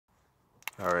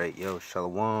All right, yo,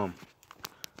 Shalom.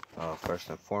 First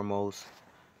and foremost,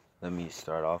 let me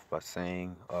start off by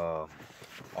saying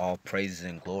all praises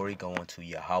and glory go unto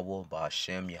Yahweh,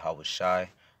 Bahashem, Yahweh Shai,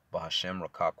 Bahashem,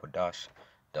 Rakak Kwadash.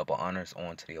 Double honors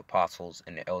on to the apostles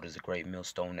and the elders of Great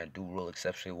Millstone that do rule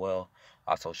exceptionally well.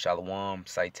 Also, Shalom,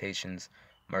 citations,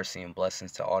 mercy, and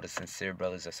blessings to all the sincere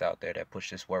brothers that's out there that push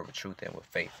this word with truth and with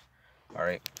faith. All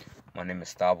right, my name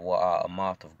is Tabwa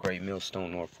Amath of Great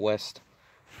Millstone Northwest.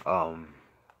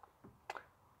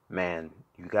 Man,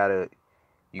 you gotta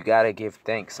give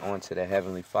thanks unto the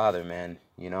Heavenly Father, man.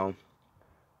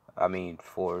 I mean,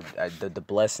 for the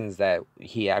blessings that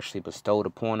He actually bestowed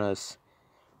upon us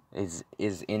is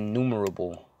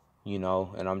innumerable,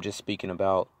 and I'm just speaking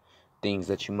about things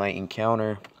that you might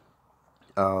encounter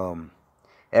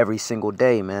every single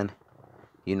day, man.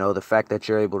 The fact that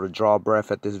you're able to draw breath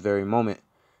at this very moment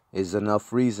is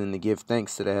enough reason to give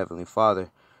thanks to the Heavenly Father.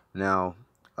 Now,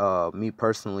 me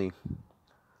personally,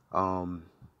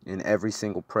 in every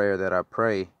single prayer that I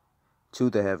pray to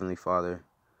the Heavenly Father,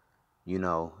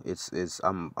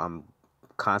 I'm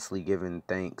constantly giving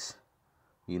thanks,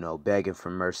 begging for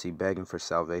mercy, begging for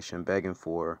salvation, begging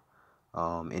for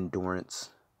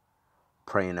endurance,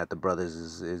 praying that the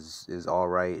brothers is all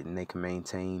right and they can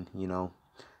maintain,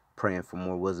 praying for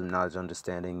more wisdom, knowledge,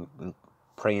 understanding, and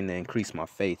praying to increase my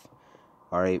faith.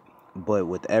 All right. But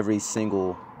with every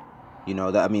single,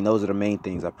 those are the main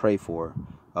things I pray for.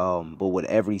 But with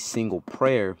every single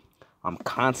prayer, I'm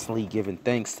constantly giving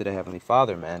thanks to the Heavenly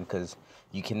Father, man, because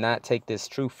you cannot take this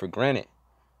truth for granted.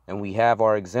 And we have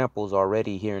our examples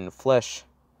already here in the flesh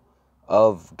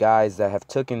of guys that have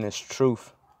taken this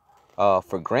truth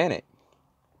for granted.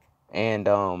 And,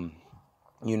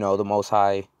 the Most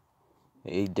High,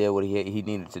 He did what he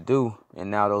needed to do. And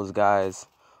now those guys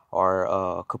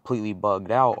are completely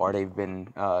bugged out, or they've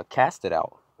been casted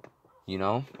out,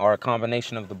 or a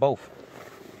combination of the both,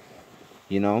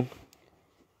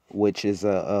 which is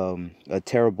a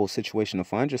terrible situation to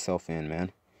find yourself in,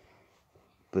 man.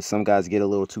 But some guys get a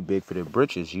little too big for their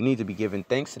britches. You need to be giving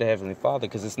thanks to the Heavenly Father,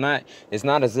 because it's not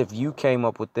as if you came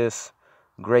up with this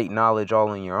great knowledge all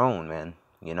on your own, man.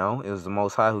 It was the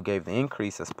Most High who gave the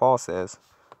increase, as Paul says,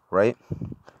 right?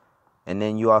 And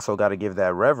then you also got to give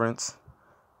that reverence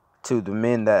to the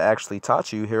men that actually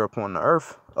taught you here upon the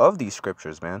earth of these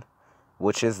scriptures, man,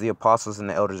 which is the apostles and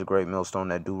the elders of Great Millstone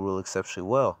that do rule exceptionally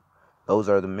well. Those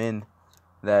are the men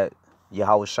that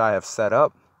Yahweh Shai have set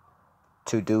up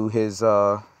to do his,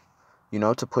 to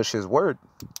push his word,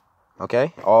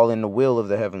 okay? All in the will of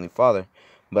the Heavenly Father.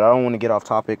 But I don't want to get off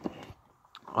topic.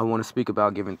 I want to speak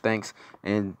about giving thanks.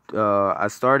 And I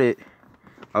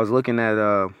was looking at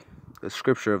the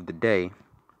scripture of the day,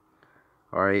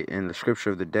 all right? And the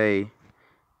scripture of the day,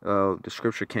 the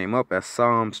scripture came up as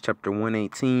Psalms chapter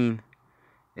 118.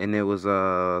 And it was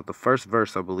the first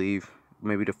verse, I believe,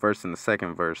 maybe the first and the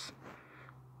second verse,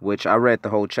 which I read the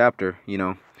whole chapter,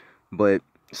 but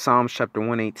Psalms chapter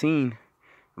 118,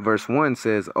 verse 1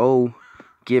 says, "Oh,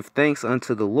 give thanks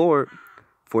unto the Lord,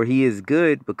 for he is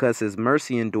good, because his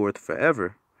mercy endureth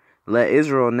forever. Let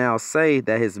Israel now say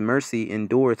that his mercy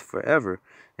endureth forever."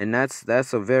 And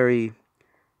that's a very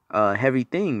heavy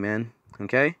thing, man,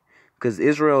 okay? Because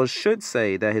Israel should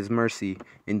say that his mercy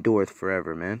endureth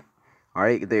forever, man. All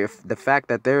right, the fact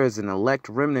that there is an elect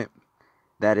remnant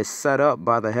that is set up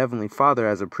by the Heavenly Father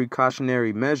as a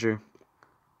precautionary measure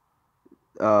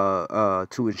to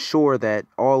ensure that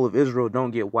all of Israel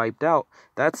don't get wiped out,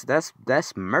 that's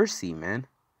mercy, man.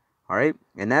 All right,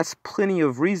 and that's plenty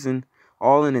of reason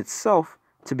all in itself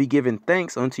to be giving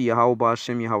thanks unto Yahweh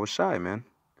Ba'Shem Yahweh Shai, man.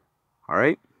 All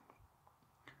right,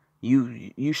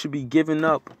 you should be giving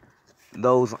up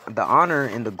the honor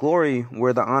and the glory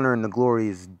where the honor and the glory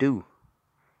is due.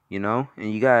 And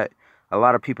you got a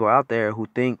lot of people out there who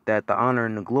think that the honor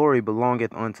and the glory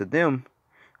belongeth unto them,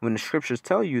 when the scriptures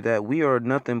tell you that we are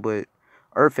nothing but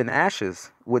earth and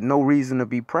ashes with no reason to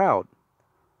be proud.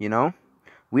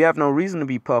 We have no reason to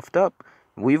be puffed up.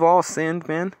 We've all sinned,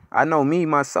 man. I know me,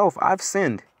 myself, I've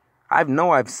sinned. I've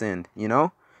sinned,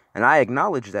 and I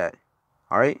acknowledge that.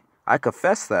 All right. I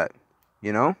confess that,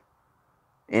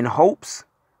 in hopes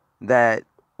that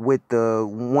with the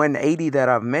 180 that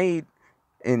I've made,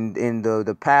 in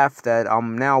the path that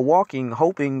I'm now walking,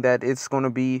 hoping that it's going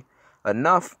to be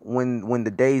enough when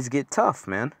the days get tough,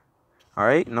 man. All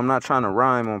right? And I'm not trying to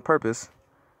rhyme on purpose.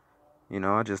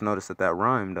 I just noticed that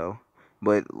rhymed, though.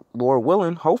 But Lord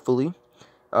willing, hopefully,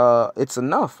 it's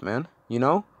enough, man.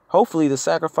 Hopefully the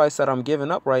sacrifice that I'm giving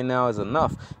up right now is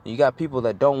enough. You got people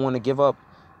that don't want to give up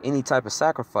any type of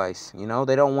sacrifice. They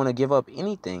don't want to give up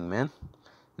anything, man.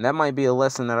 And that might be a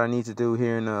lesson that I need to do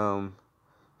here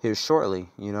shortly,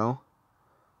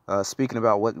 Speaking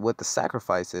about what the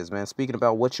sacrifice is, man. Speaking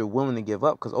about what you're willing to give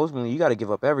up, because ultimately you got to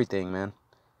give up everything, man.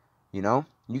 You know,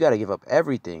 you got to give up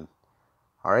everything.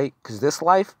 All right, because this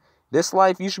life,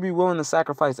 you should be willing to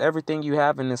sacrifice everything you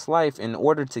have in this life in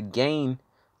order to gain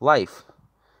life.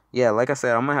 Yeah, like I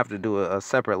said, I'm gonna have to do a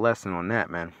separate lesson on that,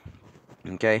 man.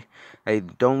 Okay, hey,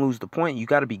 don't lose the point. You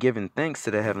got to be giving thanks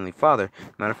to the Heavenly Father.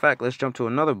 Matter of fact, let's jump to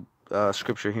another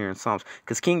scripture here in Psalms,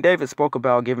 because King David spoke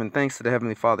about giving thanks to the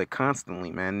Heavenly Father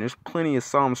constantly, man. There's plenty of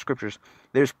Psalm scriptures.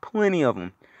 There's plenty of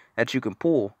them that you can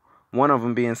pull. One of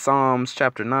them being Psalms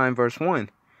chapter 9 verse 1,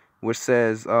 which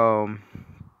says,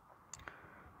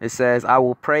 it says, I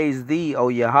will praise thee, O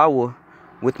Yahweh,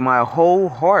 with my whole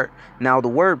heart. Now the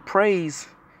word praise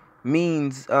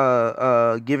means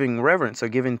giving reverence or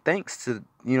giving thanks to,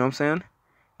 you know what I'm saying?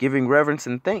 Giving reverence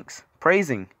and thanks.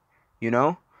 Praising, you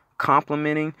know?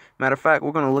 Complimenting. Matter of fact,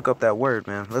 we're going to look up that word,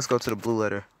 man. Let's go to the blue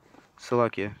letter.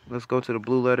 Salakia. Let's go to the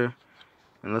blue letter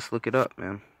and let's look it up,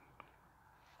 man.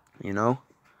 You know?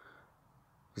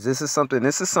 Because this is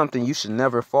something you should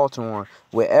never falter on.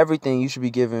 With everything, you should be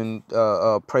giving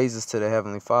praises to the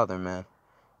Heavenly Father, man.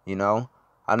 You know?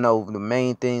 I know the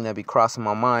main thing that be crossing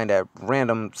my mind at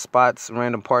random spots,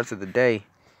 random parts of the day,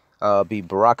 be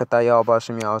Barakatah Yahweh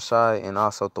Bashim Yahushai and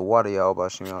also Tawada Yahweh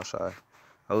Bashim Yahushai.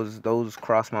 Those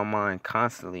cross my mind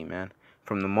constantly, man.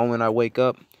 From the moment I wake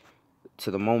up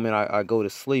to the moment I go to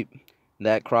sleep,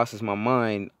 that crosses my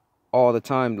mind all the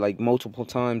time, like multiple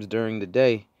times during the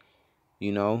day.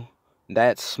 You know,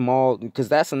 that's small, because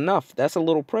that's enough. That's a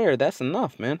little prayer. That's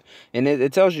enough, man. And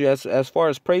it tells you as far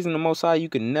as praising the Most High, you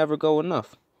can never go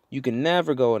enough. You can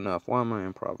never go enough. Why am I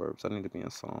in Proverbs? I need to be in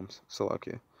Psalms. So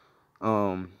okay.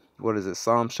 What is it?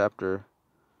 Psalms chapter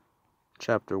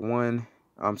 1.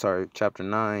 I'm sorry, chapter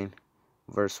 9,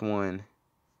 verse 1.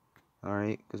 All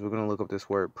right, because we're gonna look up this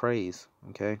word praise.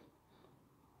 Okay.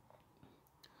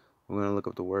 We're gonna look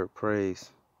up the word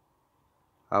praise.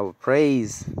 I will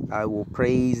praise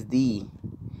thee,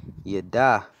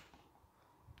 Yada.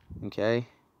 Okay.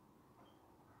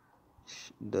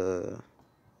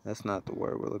 That's not the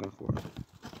word we're looking for.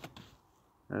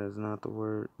 That is not the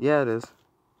word. Yeah, it is.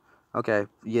 Okay,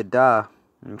 Yada.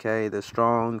 Okay, the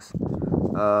Strong's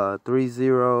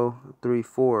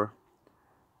 3034,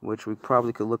 which we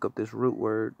probably could look up this root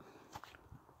word.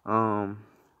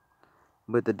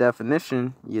 But the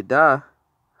definition, Yada,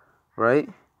 right?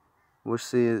 Which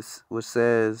says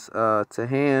to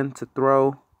hand, to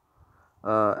throw,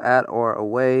 at or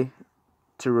away,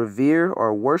 to revere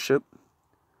or worship,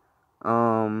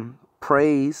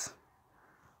 praise,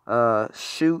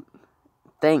 shoot,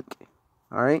 thank.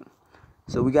 All right,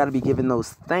 so we got to be giving those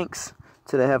thanks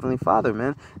to the Heavenly Father,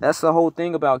 man. That's the whole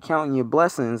thing about counting your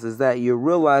blessings, is that you're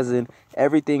realizing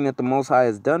everything that the Most High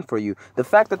has done for you. The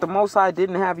fact that the Most High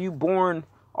didn't have you born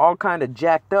all kind of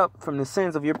jacked up from the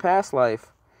sins of your past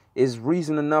life is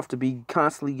reason enough to be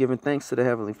constantly giving thanks to the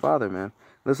Heavenly Father, man.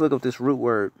 Let's look up this root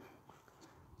word.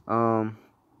 In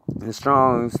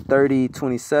Strong's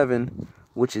 3027,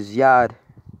 which is yad,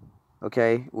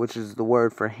 okay, which is the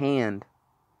word for hand.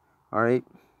 All right.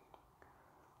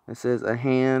 It says a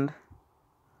hand.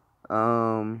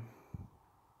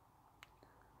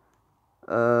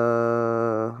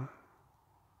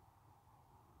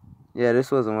 Yeah,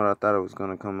 this wasn't what I thought it was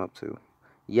gonna come up to.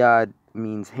 Yad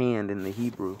means hand in the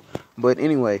Hebrew. But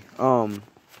anyway,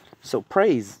 so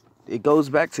praise, it goes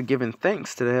back to giving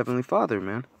thanks to the Heavenly Father,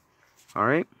 man. All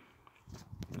right.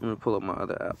 I'm gonna pull up my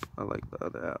other app. I like the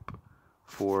other app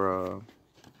for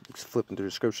flipping through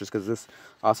the scriptures, because this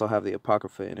also have the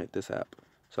Apocrypha in it, this app.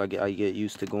 So I get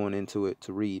used to going into it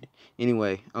to read.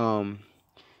 Anyway,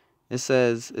 it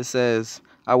says,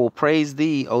 I will praise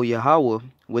thee, O Yahweh,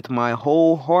 with my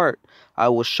whole heart. I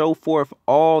will show forth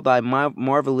all thy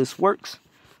marvelous works.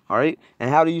 All right. And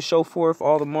how do you show forth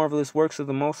all the marvelous works of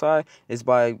the Most High? Is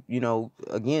by,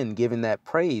 again, giving that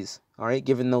praise. All right.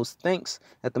 Giving those thanks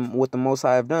at what the Most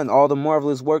High have done. All the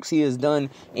marvelous works he has done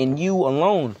in you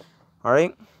alone. All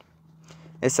right.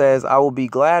 It says, I will be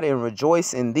glad and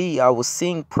rejoice in thee. I will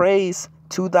sing praise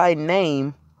to thy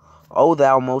name, O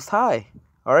thou Most High.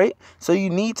 All right. So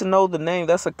you need to know the name.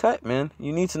 That's a cut, man.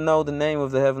 You need to know the name of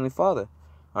the Heavenly Father.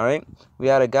 All right. We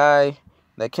had a guy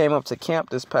that came up to camp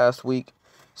this past week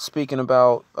speaking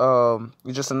about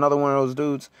just another one of those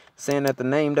dudes saying that the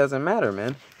name doesn't matter,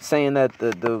 man. Saying that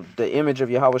the image of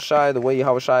Yahushai, the way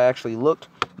Yahushai actually looked,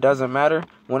 doesn't matter,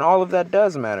 when all of that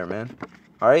does matter, man.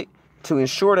 All right. To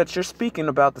ensure that you're speaking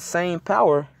about the same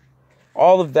power,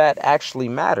 all of that actually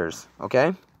matters,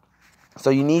 okay?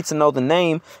 So you need to know the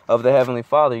name of the Heavenly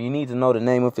Father. You need to know the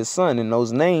name of his Son. And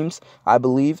those names, I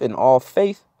believe, in all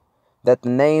faith, that the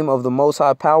name of the Most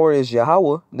High Power is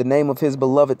Yahweh. The name of his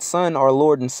beloved Son, our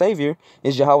Lord and Savior,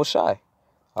 is Yahweh Shai.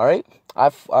 All right? I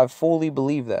fully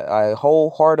believe that. I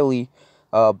wholeheartedly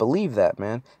believe that,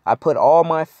 man. I put all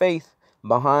my faith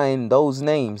behind those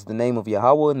names, the name of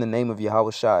Yahweh and the name of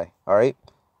Yahweh Shai. All right?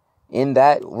 In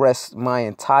that rests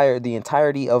the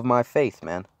entirety of my faith,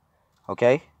 man.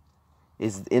 Okay?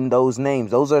 Is in those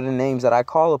names. Those are the names that I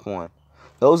call upon.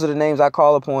 Those are the names I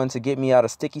call upon to get me out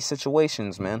of sticky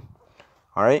situations, man.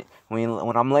 All right?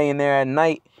 When I'm laying there at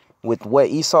night with what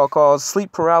Esau calls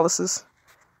sleep paralysis,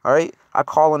 all right? I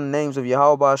call on the names of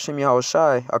Yahweh Ba'ashem Yahweh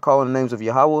Shai. I call on the names of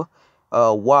Yahweh,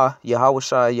 Yahweh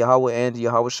Shai, Yahweh, and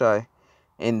Yahweh Shai.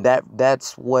 And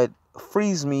that's what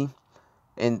frees me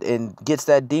and gets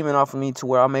that demon off of me to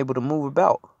where I'm able to move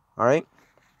about. All right?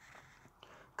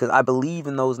 Because I believe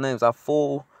in those names. I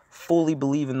fully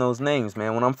believe in those names,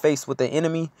 man. When I'm faced with the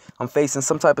enemy, I'm facing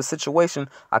some type of situation,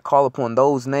 I call upon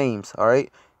those names, all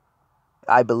right?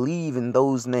 I believe in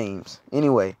those names.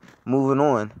 Anyway, moving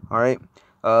on, all right?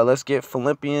 Let's get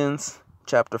Philippians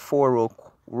chapter 4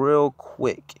 real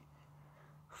quick.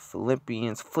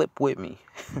 Philippians, flip with me.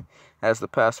 As the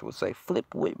pastor would say,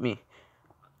 flip with me.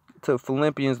 To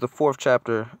Philippians, the 4th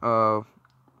chapter,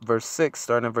 verse 6,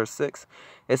 starting at verse 6.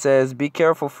 It says, be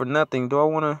careful for nothing. Do I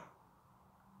want to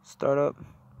start up?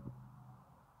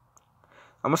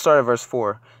 I'm going to start at verse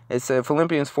 4. It said,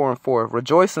 Philippians 4:4,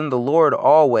 rejoice in the Lord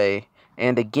always,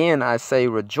 and again I say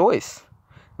rejoice.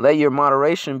 Let your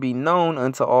moderation be known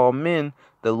unto all men.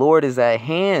 The Lord is at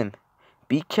hand.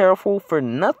 Be careful for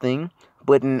nothing,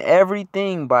 but in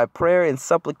everything by prayer and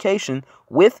supplication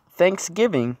with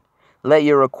thanksgiving, let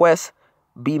your requests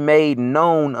be made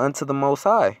known unto the Most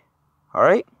High. All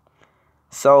right?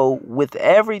 So with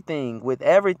everything,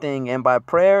 and by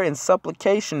prayer and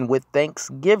supplication with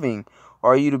thanksgiving,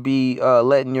 are you to be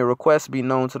letting your requests be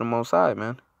known to the Most High,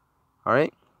 man. All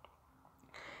right?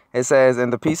 It says,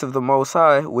 and the peace of the Most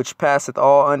High, which passeth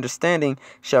all understanding,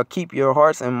 shall keep your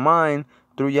hearts and mind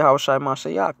through Yahweh Shai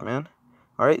Mashiach, man.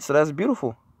 All right, so that's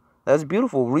beautiful. That's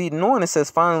beautiful. Reading on, it says,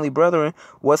 finally, brethren,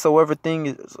 whatsoever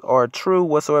things are true,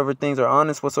 whatsoever things are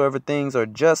honest, whatsoever things are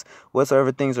just,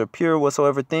 whatsoever things are pure,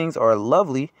 whatsoever things are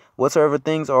lovely, whatsoever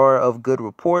things are of good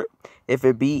report, if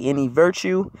it be any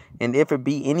virtue, and if it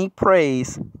be any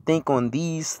praise, think on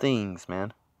these things,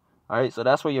 man. All right, so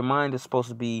that's where your mind is supposed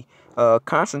to be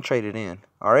concentrated in.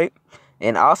 All right,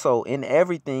 and also in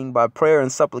everything by prayer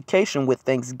and supplication with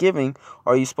thanksgiving,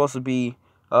 are you supposed to be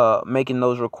making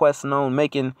those requests known,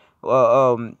 making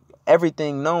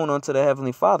everything known unto the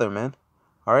Heavenly Father, man.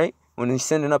 All right, when you're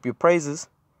sending up your praises,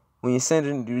 when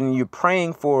you're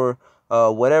praying for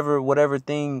whatever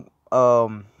thing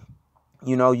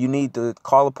you need to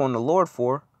call upon the Lord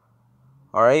for.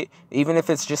 All right, even if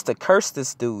it's just to curse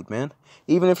this dude, man.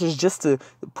 Even if it's just to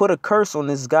put a curse on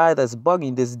this guy that's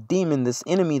bugging, this demon, this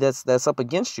enemy that's up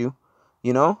against you,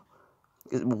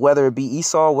 whether it be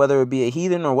Esau, whether it be a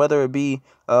heathen, or whether it be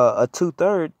a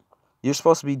 2/3, you're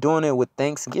supposed to be doing it with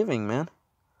thanksgiving, man.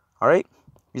 All right?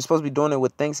 You're supposed to be doing it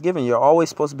with thanksgiving. You're always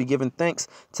supposed to be giving thanks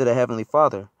to the Heavenly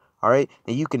Father. All right?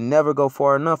 And you can never go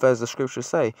far enough, as the scriptures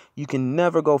say. You can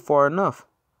never go far enough.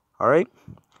 All right?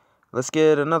 Let's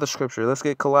get another scripture. Let's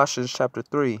get Colossians chapter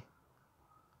 3.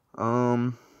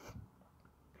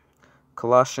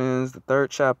 Colossians, the 3rd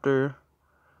chapter,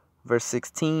 verse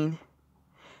 16.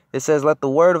 It says, let the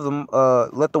word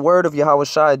of Yahweh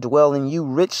Shai dwell in you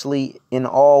richly in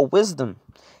all wisdom,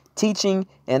 teaching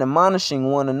and admonishing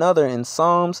one another in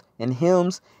psalms and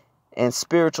hymns and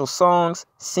spiritual songs,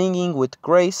 singing with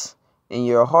grace in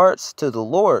your hearts to the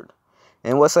Lord.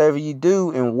 And whatsoever you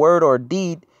do in word or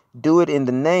deed, do it in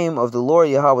the name of the Lord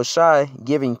Yahweh Shai,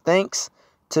 giving thanks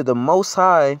to the Most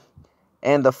High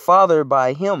and the Father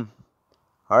by him.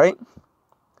 All right?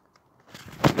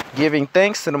 Giving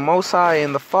thanks to the Most High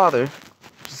and the Father,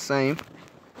 the same,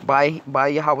 by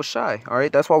Yahweh Shai. All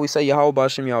right? That's why we say Yahweh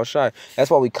Ba'ashem Yahweh Shai. That's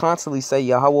why we constantly say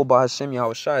Yahweh Ba'ashem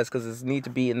Yahweh Shai. It's because it needs to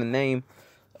be in the name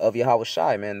of Yahweh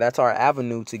Shai, man. That's our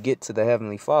avenue to get to the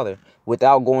Heavenly Father.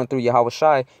 Without going through Yahweh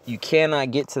Shai, you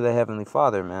cannot get to the Heavenly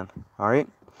Father, man. All right?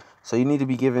 So you need to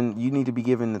be given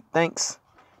the thanks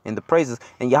and the praises.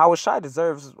 And Yahweh Shai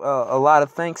deserves a lot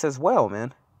of thanks as well,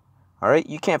 man. All right?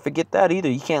 You can't forget that either.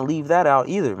 You can't leave that out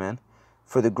either, man.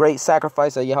 For the great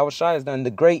sacrifice that Yahweh Shai has done, the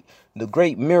great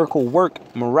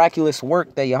miraculous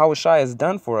work that Yahweh Shai has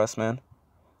done for us, man.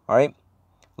 All right?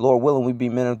 Lord willing, we be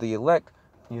men of the elect.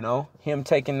 Him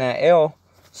taking that L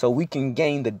so we can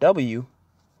gain the W.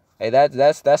 Hey,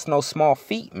 that's no small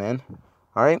feat, man.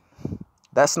 All right?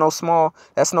 That's no small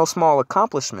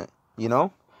accomplishment,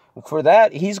 For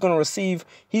that, he's gonna receive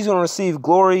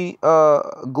glory,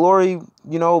 glory,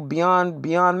 you know, beyond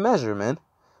measure, man.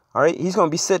 All right, he's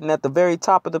gonna be sitting at the very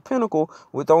top of the pinnacle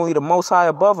with only the Most High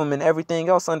above him and everything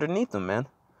else underneath him, man.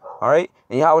 All right,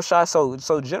 and Yahweh Shai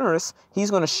so generous,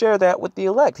 he's gonna share that with the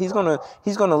elect. He's gonna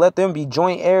let them be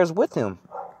joint heirs with him.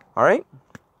 All right,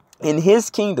 in his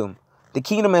kingdom, the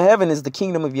kingdom of heaven is the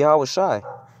kingdom of Yahweh Shai.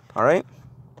 All right,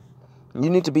 you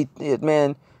need to be,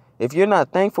 man. If you're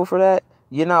not thankful for that,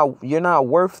 you're not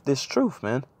worth this truth,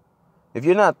 man. If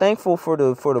you're not thankful for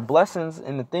the blessings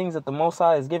and the things that the Most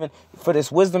High has given, for this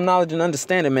wisdom, knowledge, and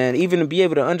understanding, man, even to be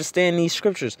able to understand these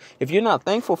scriptures, if you're not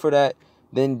thankful for that,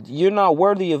 then you're not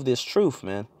worthy of this truth,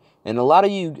 man. And a lot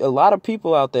of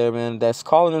people out there, man, that's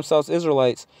calling themselves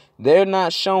Israelites, they're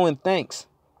not showing thanks,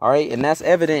 all right? And that's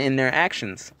evident in their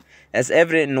actions. That's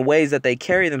evident in the ways that they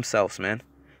carry themselves, man,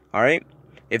 all right?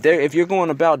 If you're going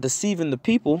about deceiving the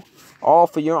people, all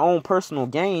for your own personal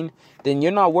gain, then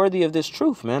you're not worthy of this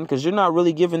truth, man, because you're not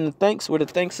really giving the thanks where the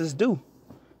thanks is due,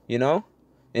 you know?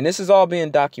 And this is all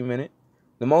being documented.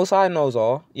 The Most High knows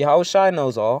all. Yahweh Shai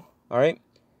knows all right?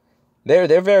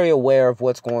 They're very aware of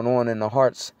what's going on in the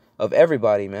hearts of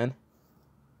everybody, man.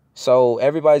 So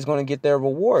everybody's going to get their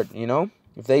reward, you know?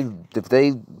 If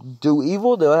they do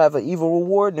evil, they'll have an evil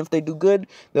reward, and if they do good,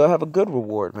 they'll have a good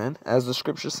reward, man, as the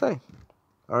scriptures say.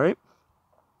 All right?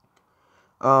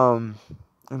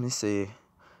 Let me see.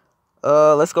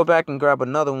 Let's go back and grab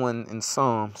another one in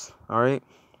Psalms, all right?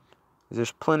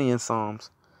 There's plenty in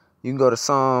Psalms. You can go to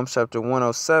Psalms chapter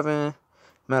 107.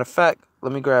 Matter of fact,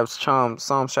 let me grab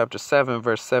Psalms chapter 7,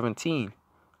 verse 17,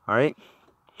 all right?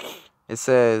 It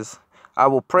says, I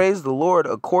will praise the Lord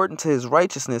according to his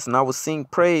righteousness, and I will sing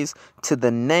praise to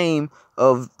the name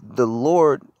of the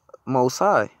Lord Most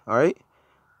High, all right?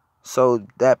 So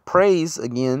that praise,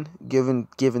 again, giving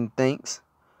thanks,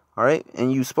 all right?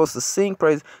 And you're supposed to sing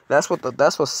praise. That's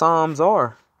what Psalms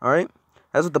are, all right?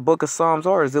 That's what the book of Psalms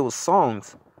are, is it was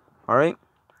songs, all right?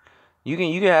 You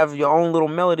can have your own little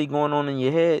melody going on in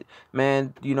your head,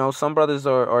 man. You know, some brothers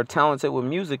are talented with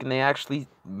music, and they actually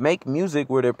make music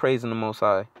where they're praising the Most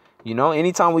High. You know,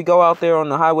 anytime we go out there on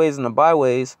the highways and the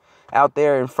byways, out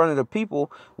there in front of the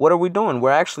people, what are we doing?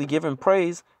 We're actually giving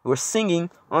praise. We're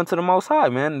singing unto the Most High,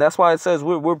 man. That's why it says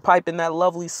we're piping that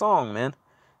lovely song, man.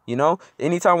 You know,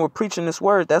 anytime we're preaching this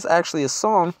word, that's actually a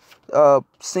song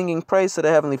singing praise to the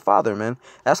Heavenly Father, man.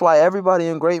 That's why everybody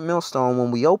in Great Millstone,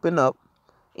 when we open up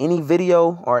any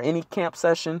video or any camp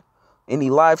session, any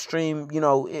live stream, you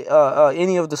know,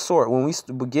 any of the sort, when we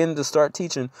begin to start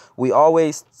teaching, we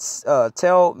always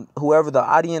tell whoever the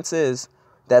audience is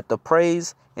that the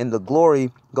praise and the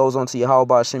glory goes on to Yahweh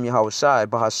Ba'Hashem Yahweh Shai,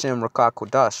 Ba'Hashem Rakah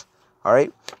Kodash. All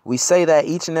right. We say that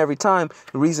each and every time.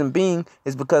 The reason being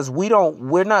is because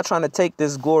we're not trying to take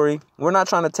this glory. We're not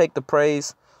trying to take the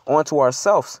praise onto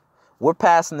ourselves. We're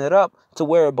passing it up to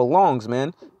where it belongs,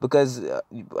 man. Because,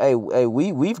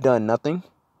 we've done nothing.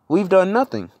 We've done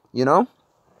nothing, you know.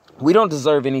 We don't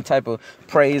deserve any type of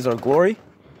praise or glory.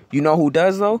 You know who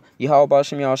does, though? Yahweh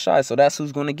Ba'Hashem Yahweh Shai. So that's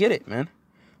who's going to get it, man.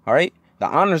 All right. The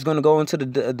honor is going to go into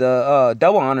the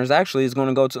double honors, actually, is going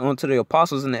to go onto the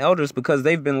apostles and the elders, because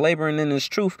they've been laboring in this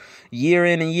truth year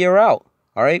in and year out.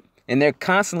 All right. And they're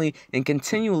constantly and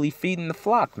continually feeding the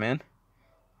flock, man.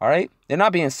 All right. They're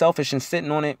not being selfish and sitting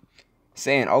on it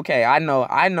saying, OK, I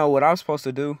know what I'm supposed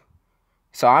to do,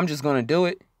 so I'm just going to do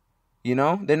it. You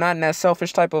know, they're not in that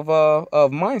selfish type of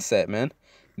mindset, man.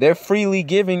 They're freely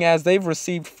giving as they've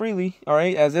received freely. All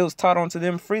right. As it was taught onto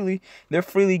them freely. They're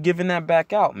freely giving that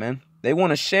back out, man. They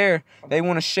want to share. They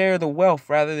want to share the wealth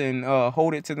rather than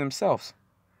hold it to themselves.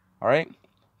 All right.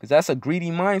 Because that's a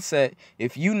greedy mindset.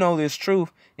 If you know this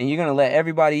truth and you're going to let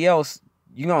everybody else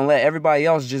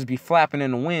just be flapping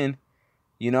in the wind,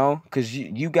 you know, because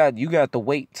you got the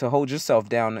weight to hold yourself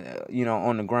down, you know,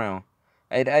 on the ground.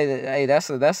 Hey, that's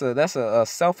a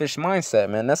selfish mindset,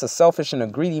 man. That's a selfish and a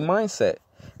greedy mindset.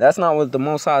 That's not what the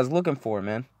Most High is looking for,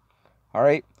 man. All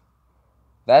right.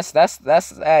 That's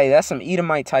some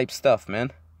Edomite type stuff,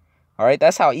 man. All right.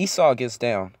 That's how Esau gets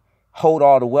down. Hold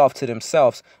all the wealth to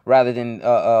themselves rather than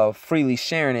freely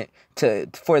sharing it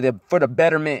for the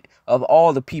betterment of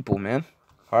all the people, man.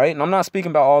 All right. And I'm not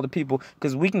speaking about all the people,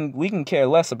 because we can care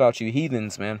less about you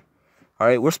heathens, man. All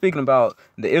right. We're speaking about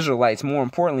the Israelites. More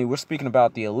importantly, we're speaking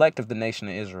about the elect of the nation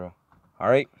of Israel. All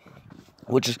right.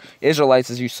 Which is Israelites,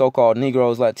 is you so-called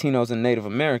Negroes, Latinos, and Native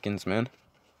Americans, man.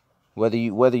 Whether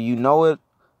you know it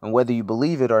and whether you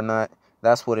believe it or not,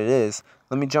 that's what it is.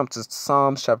 Let me jump to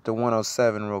Psalms chapter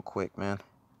 107 real quick, man.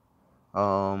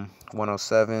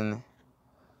 107,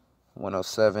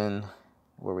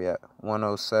 where we at?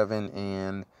 107,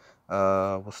 and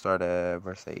we'll start at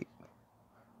verse 8.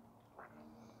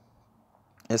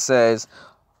 It says,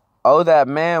 "Oh that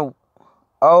man,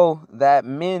 oh that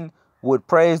men would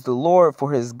praise the Lord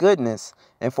for his goodness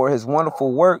and for his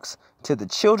wonderful works to the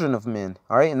children of men."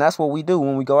 All right, and that's what we do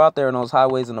when we go out there in those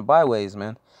highways and the byways,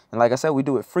 man. And like I said, we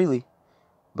do it freely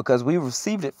because we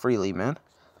received it freely, man.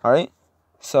 All right.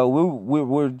 So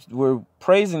we're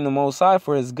praising the Most High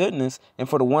for his goodness and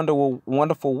for the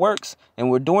wonderful works,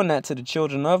 and we're doing that to the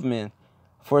children of men.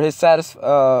 For he satisfieth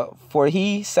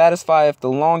the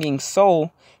longing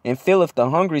soul and filleth the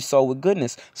hungry soul with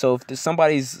goodness. So if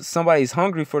somebody's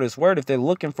hungry for this word, if they're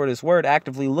looking for this word,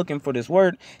 actively looking for this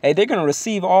word, hey, they're gonna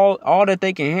receive all that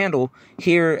they can handle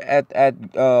here at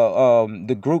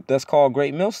the group that's called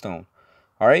Great Millstone.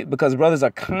 All right, because brothers are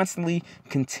continually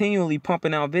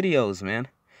pumping out videos, man.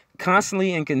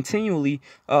 Constantly and continually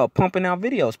pumping out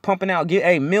videos,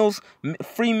 meals,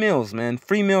 free meals, man.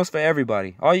 Free meals for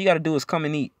everybody. All you got to do is come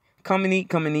and eat. Come and eat,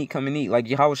 come and eat, come and eat. Like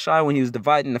Yahweh Shai when he was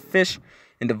dividing the fish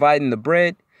and dividing the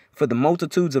bread for the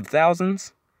multitudes of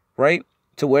thousands, right?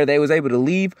 To where they was able to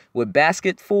leave with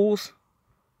basketfuls,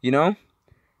 you know?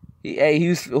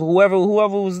 Whoever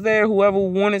was there, whoever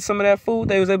wanted some of that food,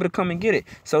 they was able to come and get it.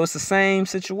 So it's the same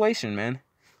situation, man.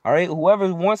 All right,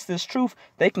 whoever wants this truth,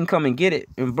 they can come and get it.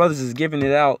 And brothers is giving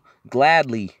it out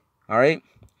gladly. All right.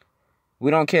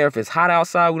 We don't care if it's hot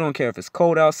outside. We don't care if it's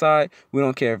cold outside. We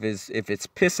don't care if it's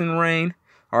pissing rain.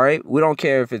 All right. We don't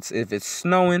care if it's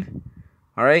snowing.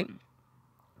 All right.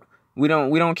 We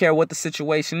don't care what the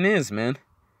situation is, man.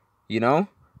 You know,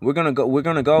 we're gonna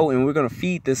go and we're gonna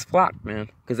feed this flock, man,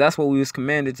 because that's what we was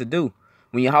commanded to do.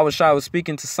 When Yahweh Shai was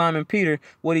speaking to Simon Peter,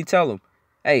 what did he tell him?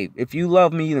 Hey, if you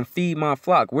love me, then feed my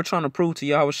flock. We're trying to prove to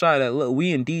Yahweh Shai that look,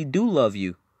 we indeed do love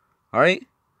you. All right,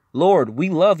 Lord, we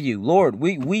love you. Lord,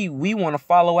 we want to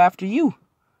follow after you.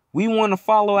 We want to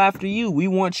follow after you. We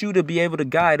want you to be able to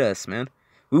guide us, man.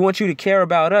 We want you to care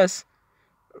about us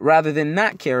rather than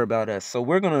not care about us. So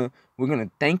we're gonna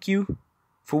thank you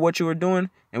for what you are doing,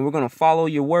 and we're gonna follow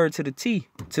your word to the T,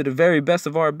 to the very best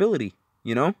of our ability.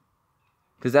 You know,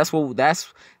 because that's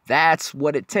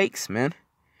what it takes, man.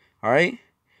 All right.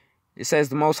 It says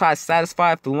the Most High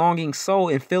satisfieth the longing soul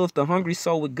and filleth the hungry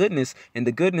soul with goodness, and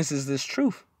the goodness is this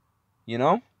truth. You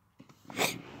know,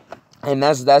 and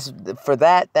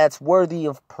that's worthy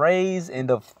of praise and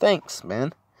of thanks,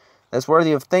 man. That's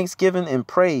worthy of thanksgiving and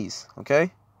praise.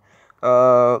 Okay.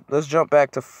 Let's jump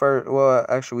back to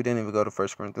actually we didn't even go to 1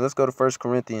 Corinthians. Let's go to 1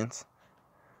 Corinthians.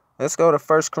 Let's go to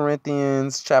 1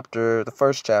 Corinthians the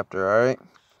first chapter, all right?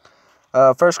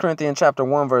 1 Corinthians chapter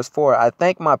 1, verse 4. I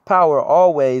thank my power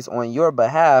always on your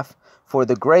behalf for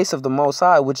the grace of the Most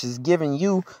High, which is given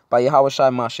you by Yahweh Shai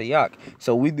Mashiach.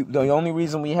 So the only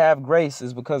reason we have grace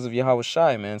is because of Yahweh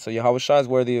Shai, man. So Yahweh Shai is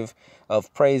worthy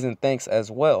of praise and thanks as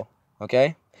well,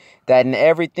 okay? That in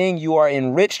everything you are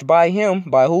enriched by him.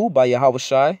 By who? By Yahweh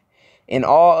Shai. In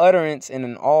all utterance and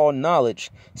in all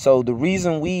knowledge. So the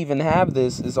reason we even have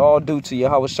this is all due to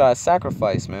Yahweh Shai's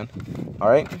sacrifice, man. All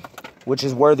right? Which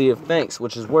is worthy of thanks,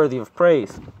 which is worthy of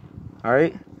praise. All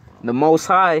right? The Most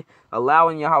High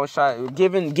allowing Yahweh Shai,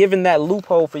 given that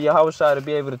loophole for Yahweh Shai to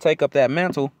be able to take up that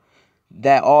mantle,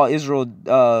 that all Israel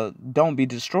don't be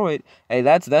destroyed. Hey,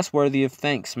 that's worthy of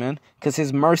thanks, man. Because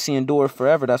his mercy endureth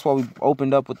forever. That's why we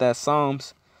opened up with that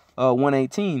Psalms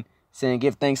 118, saying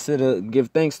give thanks to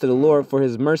the Lord, for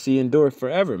his mercy endureth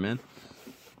forever, man.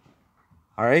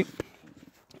 All right.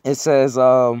 It says,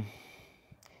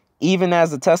 even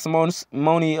as the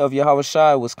testimony of Yahweh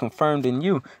Shai was confirmed in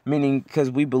you, meaning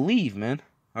because we believe, man.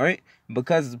 All right.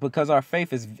 Because our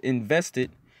faith is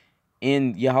invested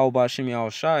in Yahweh Ba'ashem Yahweh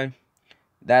Shai.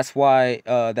 That's why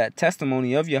that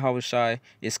testimony of Yahweh Shai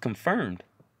is confirmed.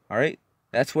 All right.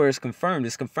 That's where it's confirmed.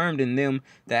 It's confirmed in them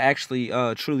that actually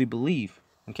truly believe.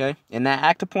 Okay. And that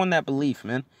act upon that belief,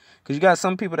 man. Because you got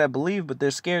some people that believe, but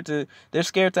they're scared to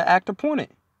act upon it.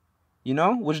 You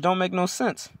know, which don't make no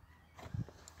sense.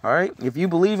 All right. If you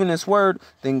believe in this word,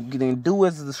 then do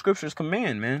as the scriptures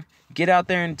command, man. Get out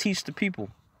there and teach the people,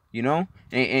 you know,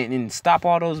 and stop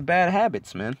all those bad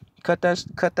habits, man. Cut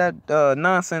that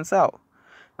nonsense out.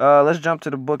 Let's jump to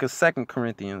the book of 2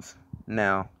 Corinthians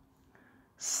now.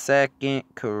 2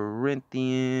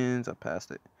 Corinthians, I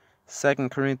passed it. 2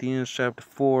 Corinthians chapter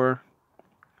 4.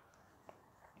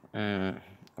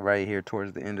 Right here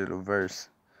towards the end of the verse,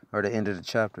 or the end of the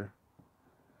chapter.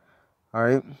 All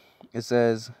right. It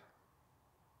says,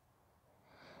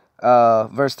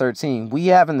 verse 13, we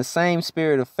have in the same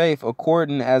spirit of faith,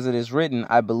 according as it is written,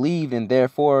 I believe and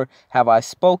therefore have I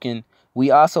spoken.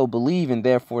 We also believe and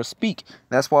therefore speak.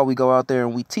 That's why we go out there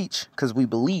and we teach, because we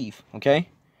believe, okay?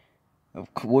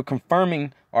 We're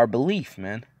confirming our belief,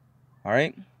 man. All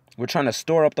right? We're trying to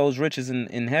store up those riches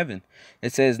in heaven.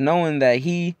 It says, knowing that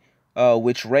he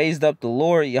which raised up the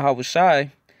Lord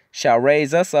Yahushai shall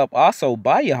raise us up also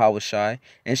by Yahushai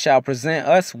and shall present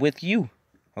us with you.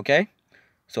 Okay?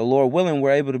 So Lord willing,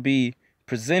 we're able to be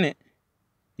presented,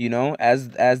 you know, as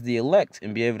the elect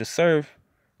and be able to serve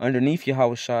underneath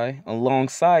Yahushai,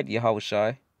 alongside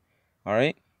Yahushai, all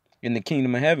right, in the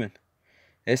kingdom of heaven.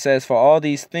 It says, for all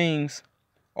these things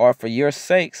are for your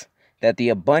sakes, that the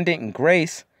abundant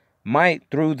grace might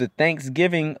through the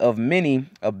thanksgiving of many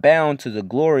abound to the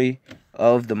glory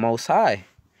of the Most High.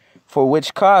 For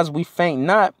which cause we faint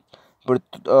not, but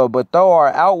though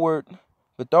our outward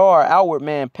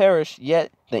man perish,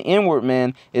 yet the inward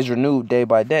man is renewed day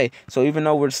by day. So even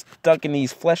though we're stuck in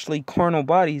these fleshly carnal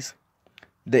bodies,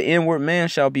 the inward man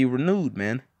shall be renewed,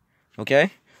 man.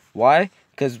 Okay? Why?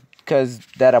 Because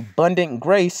that abundant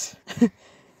grace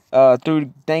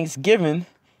through thanksgiving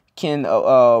can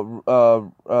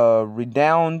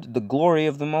redound the glory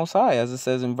of the Most High, as it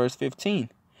says in verse 15.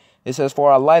 It says,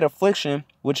 for our light affliction,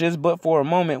 which is but for a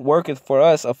moment, worketh for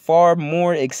us a far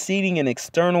more exceeding and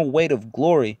external weight of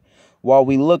glory, while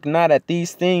we look not at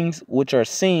these things which are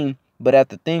seen, but at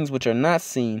the things which are not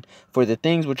seen. For the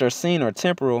things which are seen are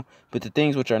temporal, but the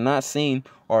things which are not seen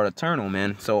are eternal,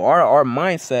 man. So our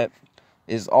mindset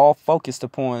is all focused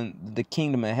upon the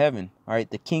kingdom of heaven, all right,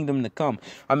 the kingdom to come.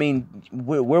 I mean,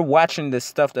 we're watching this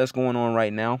stuff that's going on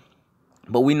right now,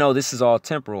 but we know this is all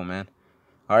temporal, man.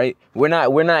 All right, we're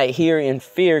not here in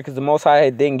fear, because the Most High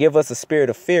didn't give us a spirit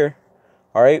of fear,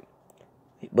 all right,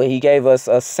 but he gave us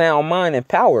a sound mind and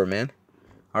power, man.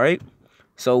 All right,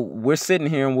 so we're sitting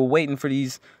here and we're waiting for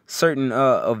these certain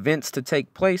events to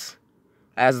take place,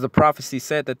 as the prophecy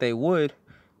said that they would,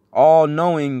 all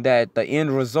knowing that the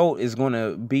end result is going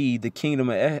to be the kingdom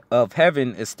of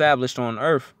heaven established on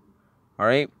earth. All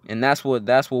right, and that's what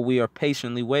we are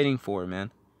patiently waiting for,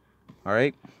 man. All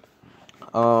right.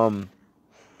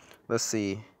 Let's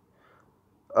see.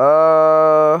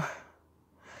 That's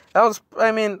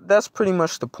pretty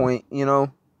much the point, you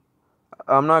know.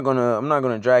 I'm not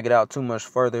gonna drag it out too much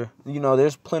further. You know,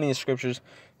 there's plenty of scriptures.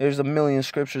 There's a million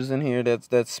scriptures in here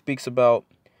that speaks about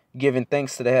giving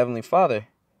thanks to the Heavenly Father,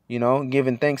 you know,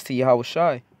 giving thanks to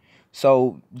Yahushai.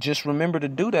 So just remember to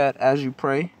do that as you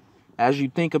pray, as you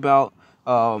think about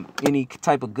any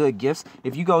type of good gifts.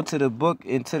 If you go to the book,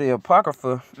 into the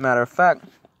Apocrypha, matter of fact,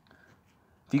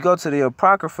 if you go to the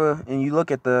Apocrypha and you look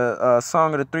at the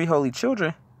Song of the Three Holy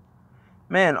Children,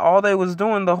 man, all they was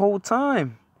doing the whole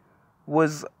time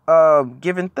was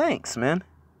giving thanks, man.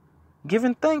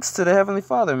 Giving thanks to the Heavenly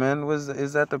Father, man.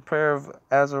 Is that the prayer of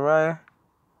Azariah?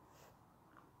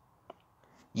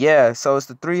 Yeah, so it's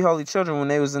the three holy children when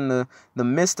they was in the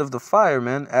midst of the fire,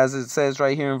 man. As it says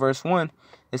right here in verse 1,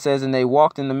 it says, and they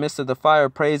walked in the midst of the fire,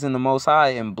 praising the Most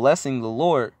High and blessing the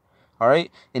Lord. All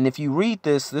right, and if you read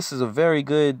this is a very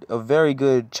good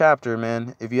chapter,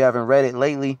 man. If you haven't read it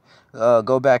lately,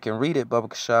 go back and read it, Baba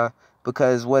Kasha,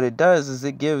 because what it does is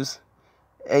it gives,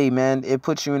 hey, man, it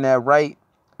puts you in that right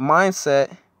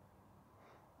mindset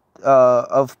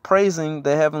of praising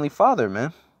the Heavenly Father,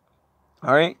 man.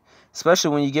 All right, especially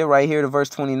when you get right here to verse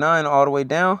 29 all the way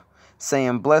down,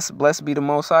 saying blessed be the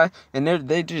Most High, and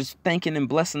they're just thanking and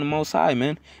blessing the Most High,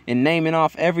 man, and naming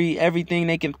off everything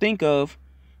they can think of.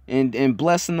 And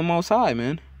blessing the Most High,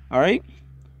 man. All right?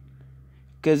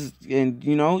 Because, and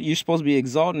you know, you're supposed to be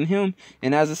exalting him.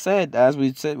 And as I said, as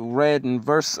we read in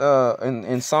verse,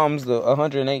 in Psalms the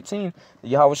 118,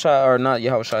 Yahushai, or not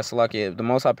Yahushai, Salakia, the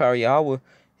Most High power Yahweh,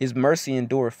 his mercy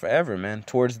endureth forever, man,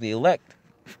 towards the elect.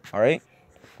 All right?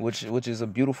 Which is a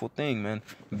beautiful thing, man.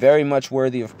 Very much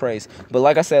worthy of praise. But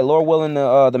like I said, Lord willing,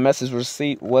 the message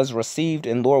was received,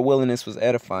 and Lord willing, this was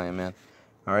edifying, man.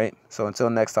 All right? So until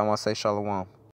next time, I'll say shalom.